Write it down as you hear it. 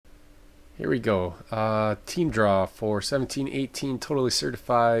Here we go. Team draw for 17-18 totally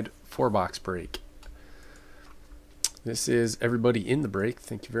certified 4-box break. This is everybody in the break.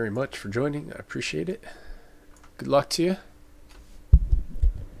 Thank you very much for joining. I appreciate it. Good luck to you.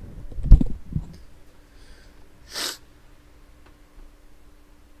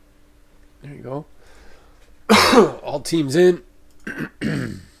 There you go. All teams in.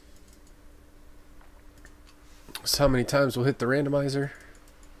 So how many times we'll hit the randomizer?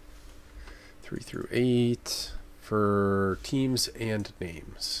 3 through 8 for teams and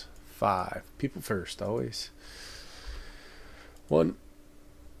names. 5. People first, always. 1,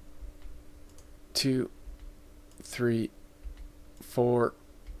 2, 3, 4,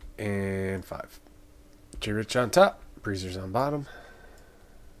 and 5. J Rich on top, Breezers on bottom.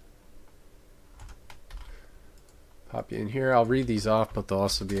 Pop you in here. I'll read these off, but they'll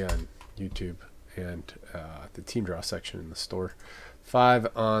also be on YouTube and the team draw section in the store. 5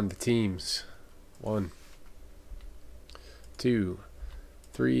 on the teams. 1, 2,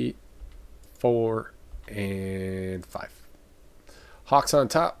 3, 4, and 5. Hawks on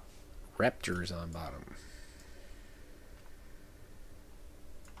top, Raptors on bottom.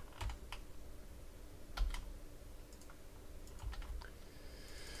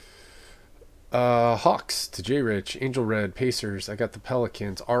 Hawks to J Rich, Angel Red, Pacers. I got the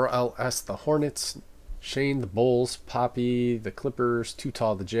Pelicans, RLS the Hornets, Shane the Bulls, Poppy the Clippers, Too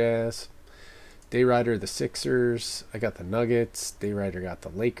Tall the Jazz, Dayrider the Sixers. I got the Nuggets. Dayrider got the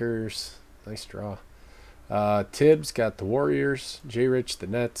Lakers. Nice draw. Tibbs got the Warriors. J Rich the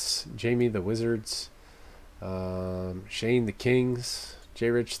Nets. Jamie the Wizards. Shane the Kings.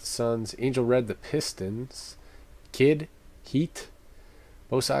 J Rich the Suns. Angel Red the Pistons. Kid Heat.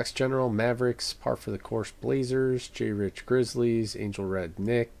 Bo Sox General Mavericks. Par for the Course Blazers. J Rich Grizzlies. Angel Red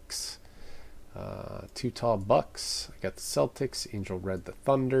Knicks. Too Tall Bucks. I got the Celtics. Angel Red the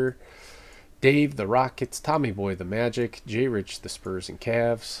Thunder. Dave the Rockets. Tommy Boy the Magic. J Rich the Spurs and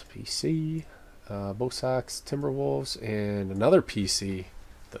Cavs. PC. Bo Sox Timberwolves. And another PC.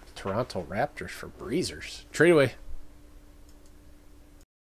 The Toronto Raptors for Breezers. Trade away.